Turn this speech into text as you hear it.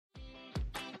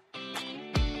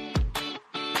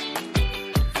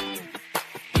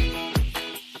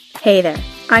Hey there,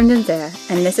 I'm Danzea,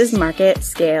 and this is Market,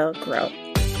 Scale, Grow,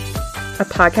 a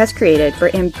podcast created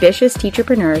for ambitious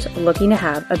teacherpreneurs looking to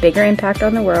have a bigger impact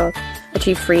on the world,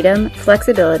 achieve freedom,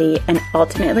 flexibility, and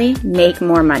ultimately make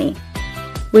more money.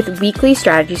 With weekly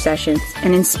strategy sessions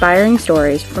and inspiring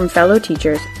stories from fellow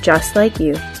teachers just like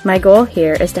you, my goal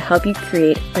here is to help you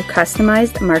create a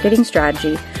customized marketing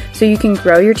strategy so you can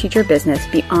grow your teacher business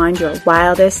beyond your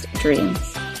wildest dreams.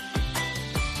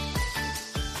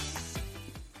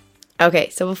 Okay,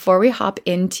 so before we hop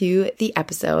into the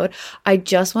episode, I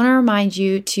just want to remind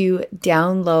you to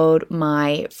download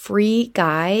my free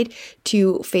guide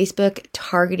to Facebook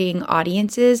targeting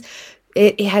audiences.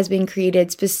 It has been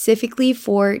created specifically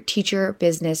for teacher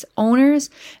business owners,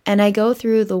 and I go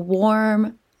through the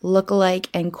warm, lookalike,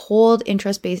 and cold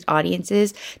interest-based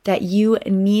audiences that you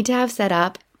need to have set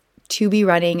up to be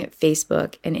running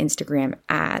Facebook and Instagram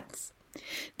ads.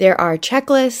 There are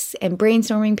checklists and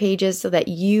brainstorming pages so that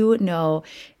you know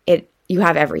you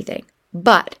have everything.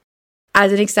 But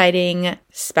as an exciting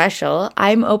special,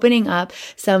 I'm opening up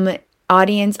some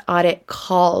audience audit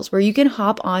calls where you can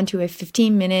hop onto a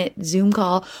 15-minute Zoom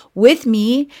call with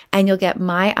me and you'll get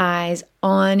my eyes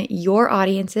on your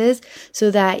audiences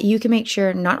so that you can make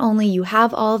sure not only you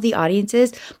have all of the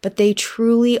audiences, but they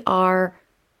truly are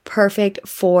perfect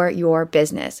for your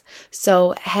business.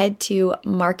 So head to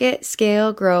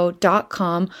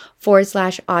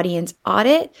marketscalegrow.com/audience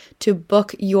audit to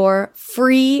book your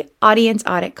free audience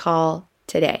audit call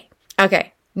today.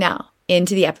 Okay, now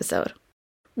into the episode.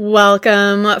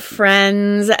 Welcome,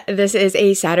 friends. This is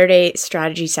a Saturday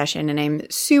strategy session, and I'm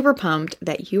super pumped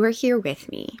that you are here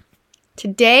with me.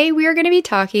 Today, we are going to be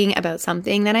talking about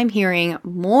something that I'm hearing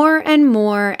more and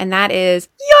more, and that is,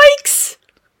 yikes!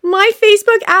 My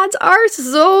Facebook ads are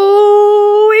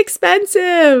so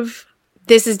expensive.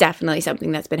 This is definitely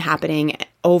something that's been happening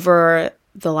over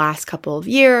the last couple of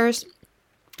years.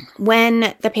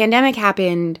 When the pandemic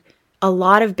happened, a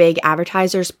lot of big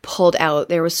advertisers pulled out.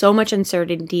 There was so much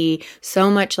uncertainty,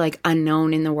 so much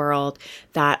unknown in the world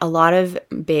that a lot of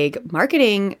big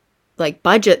marketing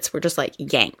budgets were just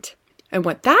yanked. And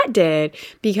what that did,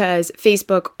 because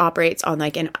Facebook operates on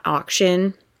an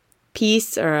auction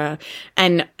piece and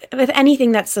with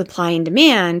anything that's supply and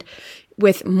demand,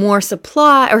 with more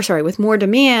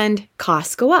demand,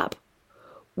 costs go up.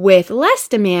 With less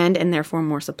demand and therefore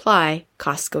more supply,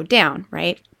 costs go down,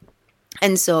 right?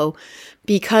 And so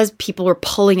because people were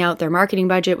pulling out their marketing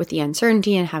budget with the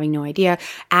uncertainty and having no idea,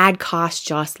 ad costs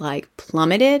just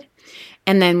plummeted.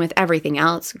 And then with everything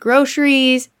else,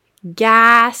 groceries,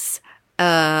 gas,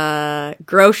 more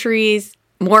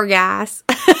gas,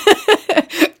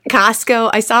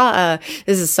 Costco. I saw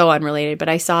this is so unrelated, but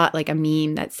I saw a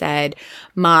meme that said,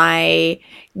 my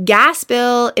gas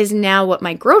bill is now what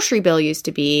my grocery bill used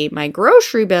to be. My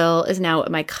grocery bill is now what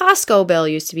my Costco bill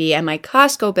used to be. And my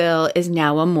Costco bill is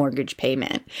now a mortgage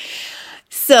payment.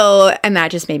 So, and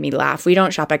that just made me laugh. We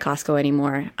don't shop at Costco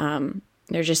anymore.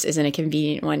 There just isn't a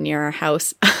convenient one near our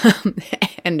house.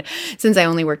 And since I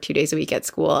only work 2 days a week at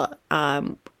school,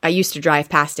 I used to drive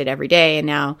past it every day, and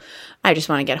now I just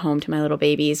want to get home to my little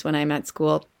babies when I'm at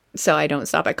school. So I don't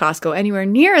stop at Costco anywhere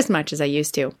near as much as I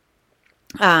used to.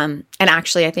 And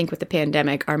actually, I think with the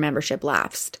pandemic, our membership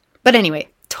lapsed. But anyway,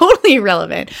 totally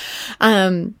irrelevant.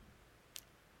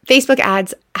 Facebook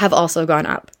ads have also gone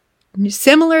up.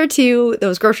 Similar to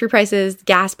those grocery prices,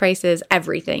 gas prices,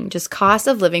 everything. Just cost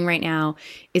of living right now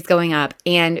is going up,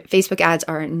 and Facebook ads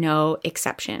are no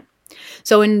exception.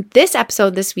 So in this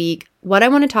episode this week, what I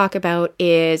want to talk about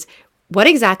is what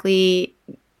exactly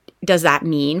does that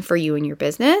mean for you and your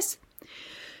business,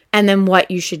 and then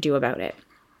what you should do about it.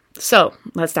 So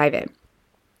let's dive in.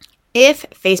 If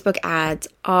Facebook ads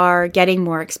are getting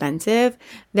more expensive,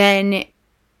 then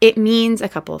it means a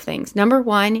couple of things. Number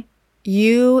one,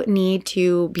 you need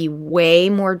to be way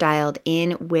more dialed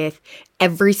in with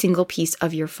every single piece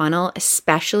of your funnel,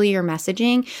 especially your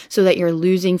messaging, so that you're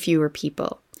losing fewer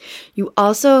people. You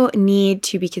also need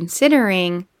to be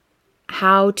considering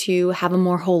how to have a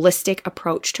more holistic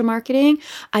approach to marketing.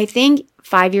 I think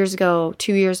 5 years ago,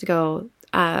 2 years ago,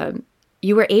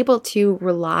 you were able to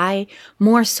rely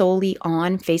more solely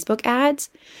on Facebook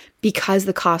ads because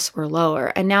the costs were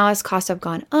lower. And now as costs have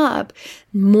gone up,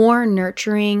 more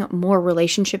nurturing, more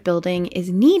relationship building is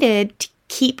needed to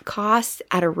keep costs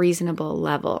at a reasonable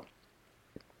level.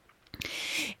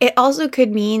 It also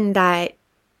could mean that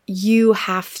you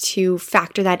have to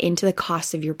factor that into the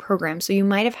cost of your program. So you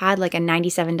might have had a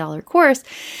 $97 course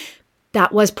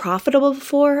that was profitable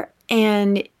before,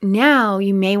 and now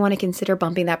you may want to consider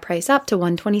bumping that price up to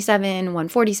 $127,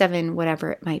 $147,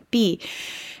 whatever it might be.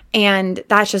 And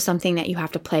that's just something that you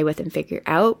have to play with and figure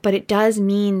out. But it does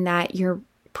mean that your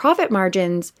profit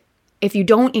margins, if you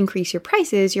don't increase your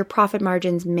prices, your profit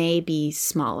margins may be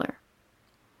smaller.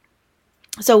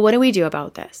 So what do we do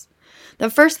about this? The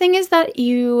first thing is that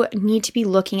you need to be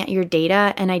looking at your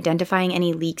data and identifying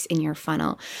any leaks in your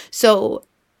funnel. So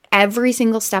every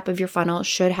single step of your funnel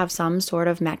should have some sort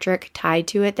of metric tied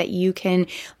to it that you can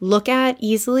look at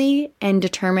easily and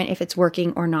determine if it's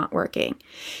working or not working.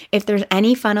 If there's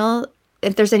any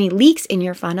leaks in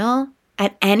your funnel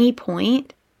at any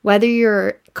point, whether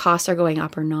your costs are going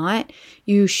up or not,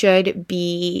 you should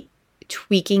be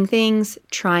tweaking things,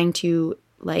 trying to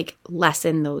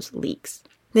lessen those leaks.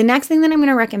 The next thing that I'm going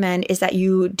to recommend is that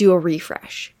you do a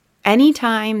refresh.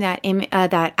 Anytime that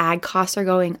ad costs are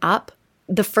going up,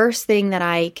 the first thing that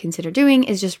I consider doing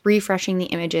is just refreshing the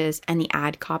images and the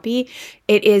ad copy.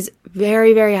 It is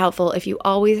very, very helpful if you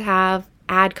always have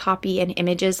ad copy and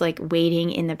images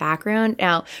waiting in the background.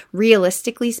 Now,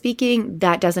 realistically speaking,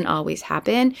 that doesn't always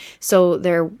happen. So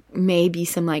there may be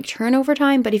some turnover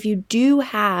time, but if you do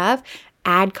have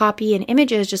ad copy and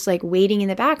images just waiting in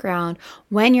the background,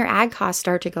 when your ad costs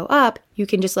start to go up, you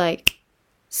can just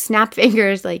snap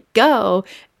fingers, go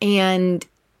and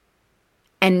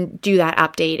do that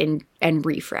update and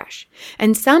refresh.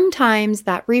 And sometimes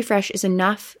that refresh is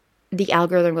enough. The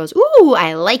algorithm goes, ooh,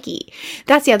 I like it.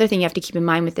 That's the other thing you have to keep in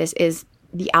mind with this is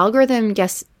the algorithm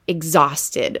gets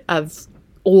exhausted of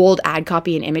old ad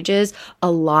copy and images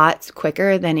a lot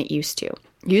quicker than it used to.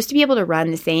 You used to be able to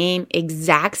run the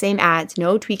exact same ads,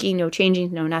 no tweaking, no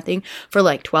changing, no nothing for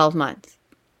 12 months.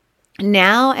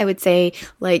 Now, I would say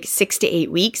 6 to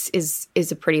 8 weeks is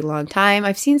a pretty long time.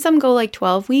 I've seen some go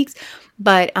 12 weeks,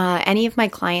 but any of my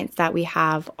clients that we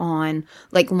have on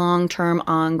long-term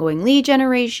ongoing lead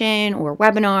generation or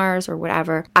webinars or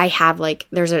whatever, I have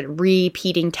there's a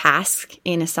repeating task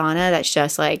in Asana that's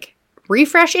just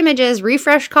refresh images,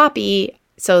 refresh copy,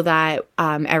 so that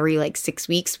every 6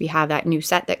 weeks we have that new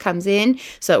set that comes in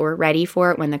so that we're ready for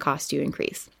it when the costs do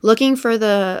increase. Looking for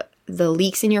the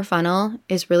leaks in your funnel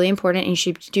is really important, and you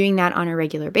should be doing that on a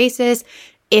regular basis.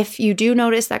 If you do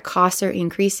notice that costs are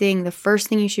increasing, the first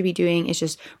thing you should be doing is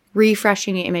just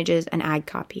refreshing your images and ad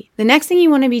copy. The next thing you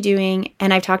want to be doing,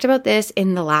 and I've talked about this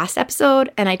in the last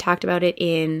episode, and I talked about it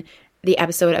in the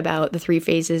episode about the 3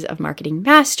 phases of marketing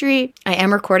mastery. I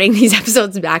am recording these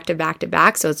episodes back to back to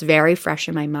back, so it's very fresh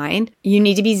in my mind. You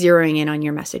need to be zeroing in on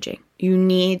your messaging. You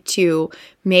need to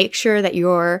make sure that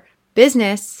your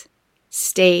business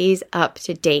stays up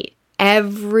to date.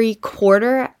 Every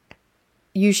quarter,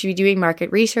 you should be doing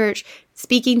market research,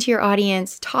 speaking to your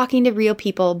audience, talking to real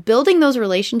people, building those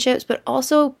relationships, but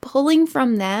also pulling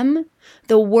from them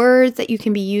the words that you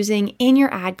can be using in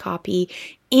your ad copy,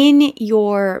 in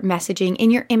your messaging,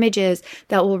 in your images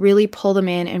that will really pull them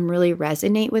in and really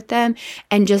resonate with them,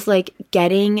 and just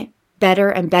getting better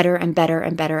and better and better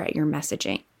and better at your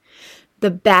messaging.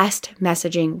 The best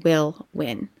messaging will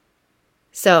win.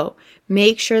 So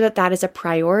make sure that that is a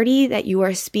priority, that you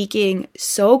are speaking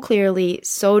so clearly,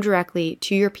 so directly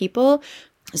to your people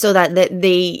so that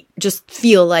they just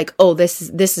feel oh, this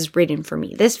is written for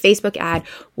me. This Facebook ad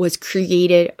was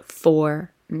created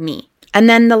for me. And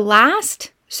then the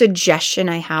last suggestion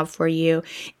I have for you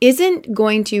isn't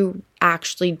going to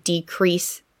actually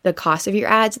decrease the cost of your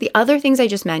ads. The other things I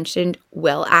just mentioned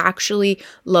will actually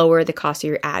lower the cost of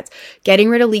your ads. Getting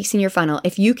rid of leaks in your funnel.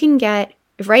 If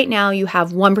right now you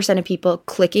have 1% of people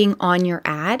clicking on your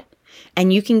ad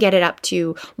and you can get it up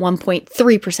to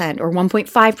 1.3% or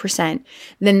 1.5%,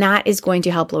 then that is going to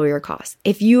help lower your costs.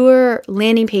 If your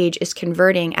landing page is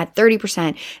converting at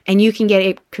 30% and you can get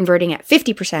it converting at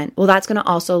 50%, well, that's going to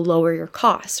also lower your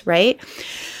costs, right?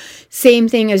 Same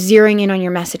thing as zeroing in on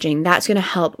your messaging. That's going to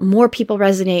help more people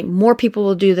resonate. More people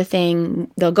will do the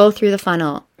thing. They'll go through the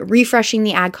funnel. Refreshing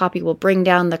the ad copy will bring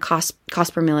down the cost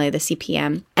per milli, the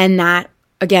CPM. And that,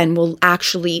 again, will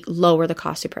actually lower the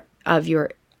cost of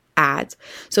your ads.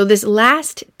 So this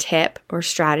last tip or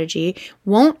strategy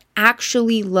won't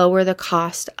actually lower the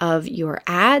cost of your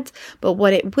ads, but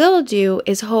what it will do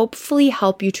is hopefully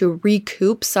help you to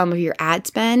recoup some of your ad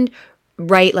spend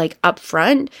right up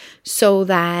front so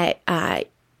that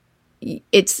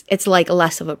it's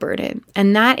less of a burden.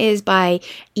 And that is by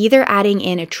either adding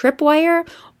in a tripwire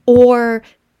or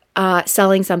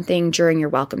selling something during your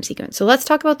welcome sequence. So let's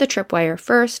talk about the tripwire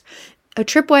first. A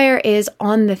tripwire is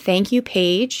on the thank you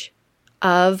page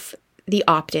of the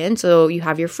opt-in. So you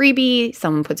have your freebie,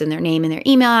 someone puts in their name and their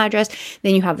email address,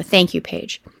 then you have the thank you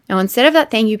page. Now, instead of that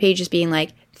thank you page just being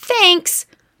thanks,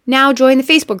 now join the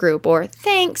Facebook group, or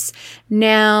thanks,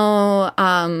 now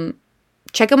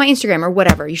check out my Instagram or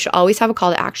whatever. You should always have a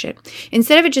call to action.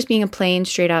 Instead of it just being a plain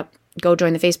straight up, go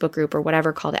join the Facebook group or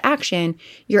whatever call to action,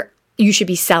 you should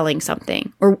be selling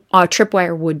something, or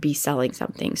Tripwire would be selling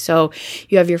something. So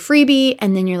you have your freebie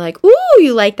and then you're like, ooh,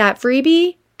 you like that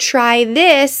freebie? Try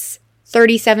this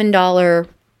 $37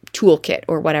 toolkit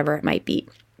or whatever it might be.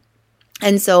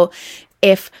 And so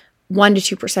if 1 to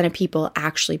 2% of people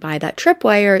actually buy that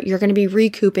Tripwire, you're going to be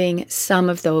recouping some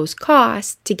of those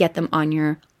costs to get them on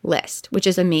your list, which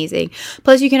is amazing.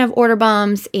 Plus you can have order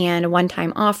bumps and a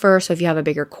one-time offer. So if you have a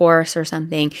bigger course or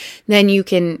something, then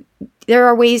there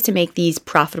are ways to make these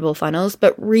profitable funnels,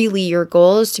 but really your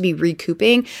goal is to be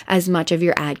recouping as much of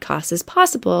your ad costs as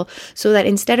possible so that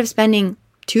instead of spending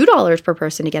 $2 per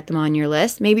person to get them on your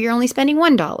list, maybe you're only spending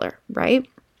 $1, right?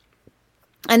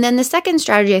 And then the second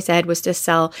strategy I said was to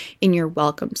sell in your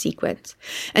welcome sequence.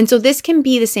 And so this can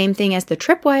be the same thing as the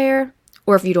Tripwire,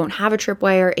 or if you don't have a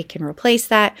Tripwire, it can replace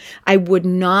that. I would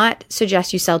not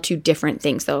suggest you sell two different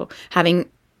things though.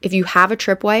 If you have a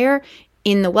Tripwire,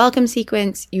 in the welcome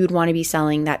sequence, you would want to be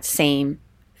selling that same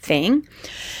thing.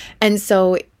 And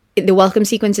so the welcome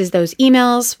sequence is those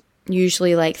emails,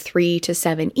 usually like 3 to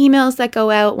 7 emails that go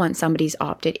out once somebody's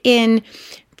opted in,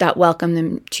 that welcome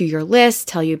them to your list,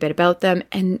 tell you a bit about them,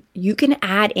 and you can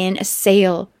add in a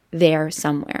sale there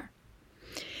somewhere.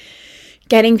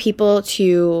 Getting people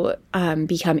to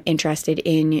become interested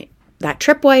in that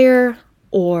Tripwire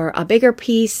or a bigger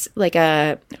piece like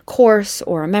a course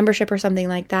or a membership or something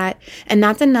like that. And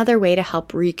that's another way to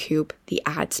help recoup the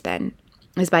ad spend,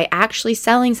 is by actually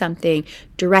selling something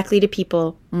directly to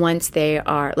people once they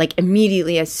are, like,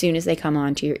 immediately as soon as they come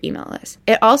onto your email list.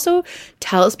 It also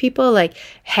tells people like,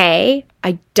 hey,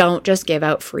 I don't just give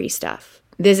out free stuff.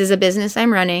 This is a business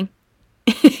I'm running.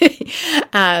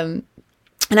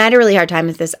 And I had a really hard time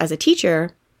with this as a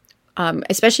teacher,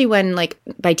 especially when like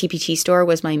my TPT store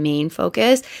was my main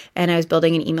focus and I was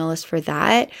building an email list for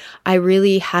that. I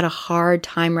really had a hard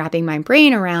time wrapping my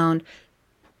brain around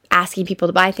asking people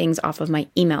to buy things off of my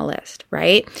email list,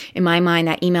 right? In my mind,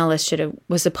 that email list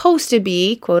was supposed to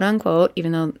be, quote unquote,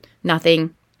 even though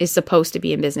nothing is supposed to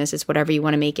be in business, it's whatever you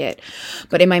want to make it.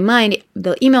 But in my mind,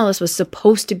 the email list was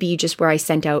supposed to be just where I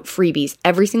sent out freebies.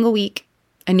 Every single week,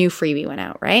 a new freebie went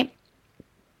out, right?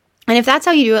 And if that's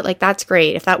how you do it, like, that's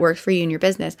great if that works for you in your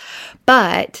business.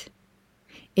 But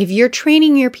if you're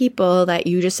training your people that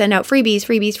you just send out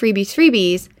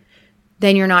freebies,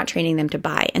 then you're not training them to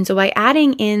buy. And so by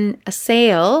adding in a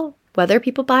sale, whether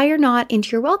people buy or not, into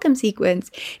your welcome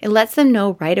sequence, it lets them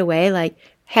know right away, like,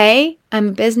 hey, I'm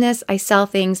a business, I sell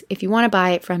things. If you want to buy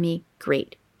it from me,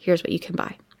 great. Here's what you can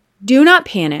buy. Do not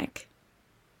panic.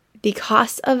 The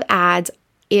cost of ads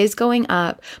is going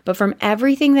up, but from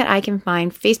everything that I can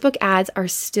find, Facebook ads are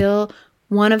still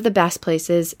one of the best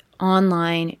places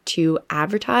online to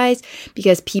advertise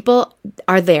because people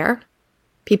are there.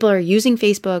 People are using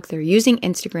Facebook, they're using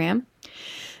Instagram.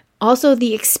 Also,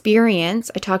 the experience,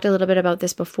 I talked a little bit about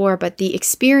this before, but the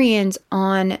experience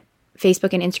on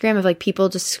Facebook and Instagram of like people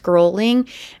just scrolling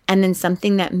and then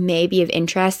something that may be of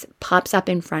interest pops up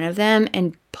in front of them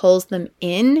and pulls them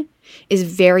in is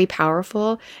very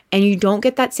powerful. And you don't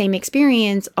get that same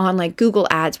experience on like Google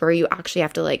ads where you actually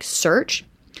have to like search.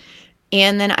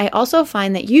 And then I also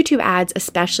find that YouTube ads,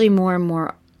 especially more and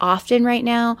more often right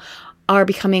now, are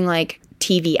becoming like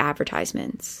TV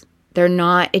advertisements. They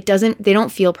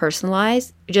don't feel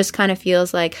personalized. It just kind of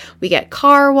feels like we get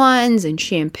car ones and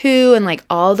shampoo and like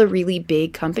all the really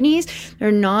big companies.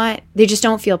 They just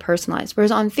don't feel personalized.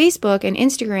 Whereas on Facebook and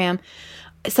Instagram,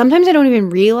 sometimes I don't even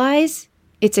realize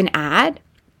it's an ad.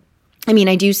 I mean,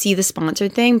 I do see the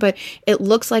sponsored thing, but it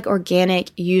looks like organic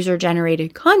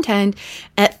user-generated content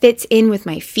that fits in with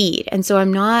my feed. And so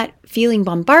I'm not feeling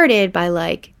bombarded by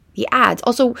like the ads.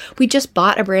 Also, we just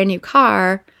bought a brand new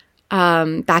car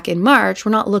back in March.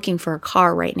 We're not looking for a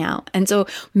car right now. And so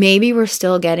maybe we're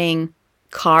still getting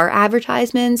car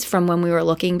advertisements from when we were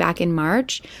looking back in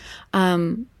March.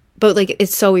 But like,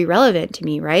 it's so irrelevant to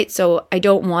me, right? So I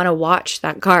don't want to watch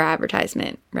that car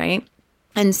advertisement, right?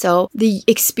 And so the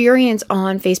experience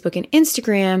on Facebook and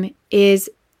Instagram is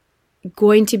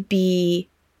going to be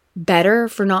better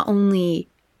for not only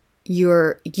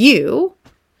you,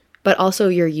 but also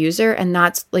your user, and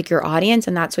that's like your audience,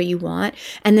 and that's what you want.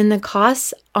 And then the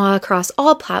costs across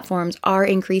all platforms are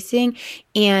increasing,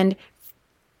 and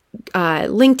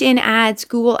LinkedIn ads,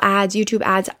 Google ads, YouTube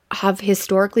ads have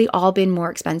historically all been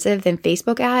more expensive than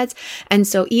Facebook ads. And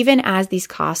so even as these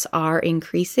costs are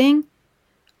increasing,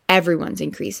 everyone's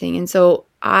increasing. And so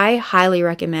I highly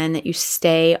recommend that you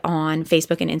stay on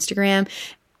Facebook and Instagram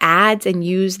ads and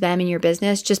use them in your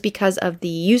business just because of the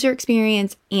user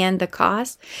experience and the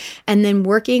cost. And then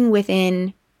working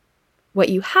within what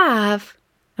you have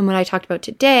and what I talked about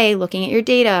today, looking at your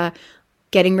data,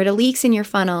 getting rid of leaks in your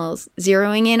funnels,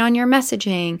 zeroing in on your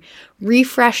messaging,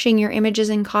 refreshing your images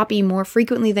and copy more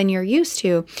frequently than you're used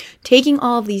to, taking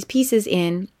all of these pieces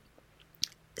in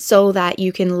so that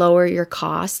you can lower your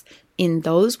costs in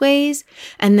those ways.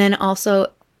 And then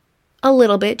also just a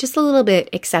little bit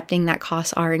accepting that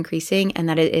costs are increasing and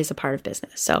that it is a part of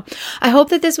business. So I hope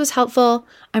that this was helpful.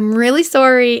 I'm really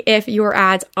sorry if your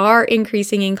ads are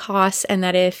increasing in costs and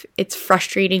that if it's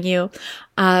frustrating you.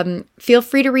 Feel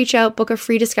free to reach out, book a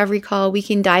free discovery call. We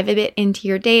can dive a bit into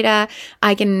your data.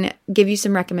 I can give you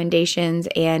some recommendations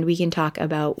and we can talk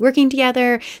about working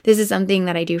together. This is something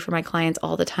that I do for my clients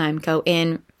all the time. Go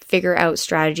in, figure out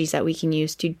strategies that we can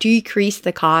use to decrease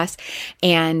the cost.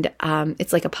 And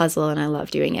it's like a puzzle and I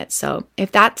love doing it. So if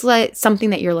that's something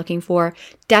that you're looking for,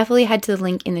 definitely head to the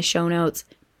link in the show notes,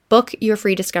 book your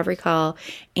free discovery call,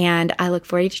 and I look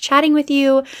forward to chatting with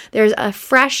you. There's a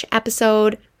fresh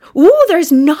episode. Ooh,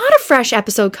 there's not a fresh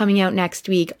episode coming out next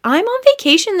week. I'm on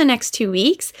vacation the next 2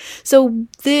 weeks. So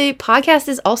the podcast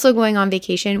is also going on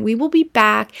vacation. We will be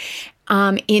back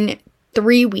in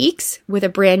 3 weeks with a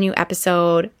brand new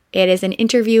episode. It is an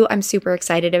interview. I'm super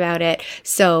excited about it.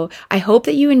 So I hope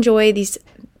that you enjoy these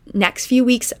next few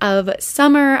weeks of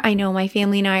summer. I know my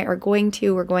family and I we're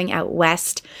going out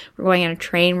west. We're going on a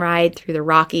train ride through the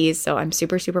Rockies. So I'm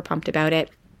super, super pumped about it.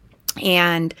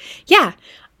 And yeah,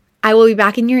 I will be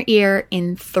back in your ear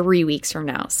in 3 weeks from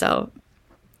now. So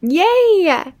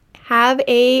yay! Have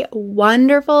a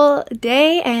wonderful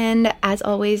day. And as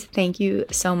always, thank you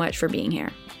so much for being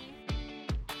here.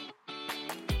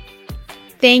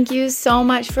 Thank you so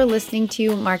much for listening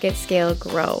to Market Scale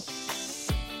Grow.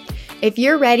 If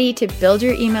you're ready to build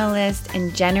your email list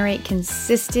and generate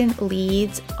consistent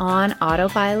leads on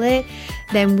autopilot,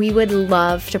 then we would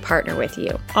love to partner with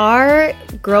you. Our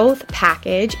growth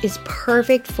package is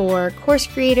perfect for course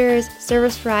creators,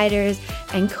 service providers,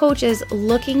 and coaches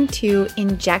looking to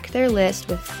inject their list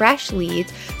with fresh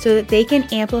leads so that they can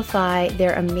amplify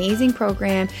their amazing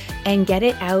program and get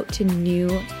it out to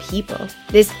new people.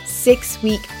 This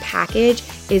 6-week package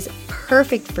is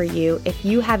perfect for you if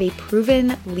you have a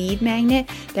proven lead magnet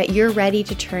that you're ready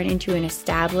to turn into an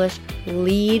established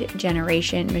lead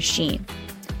generation machine.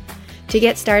 To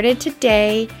get started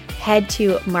today, head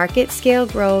to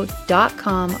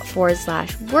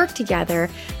marketscalegrow.com/work together,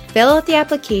 fill out the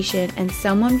application, and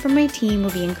someone from my team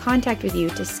will be in contact with you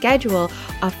to schedule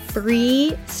a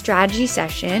free strategy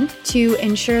session to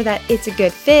ensure that it's a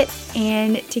good fit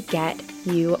and to get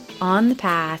you on the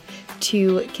path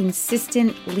to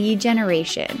consistent lead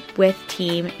generation with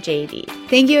Team JD.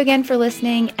 Thank you again for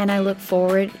listening, and I look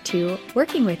forward to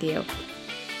working with you.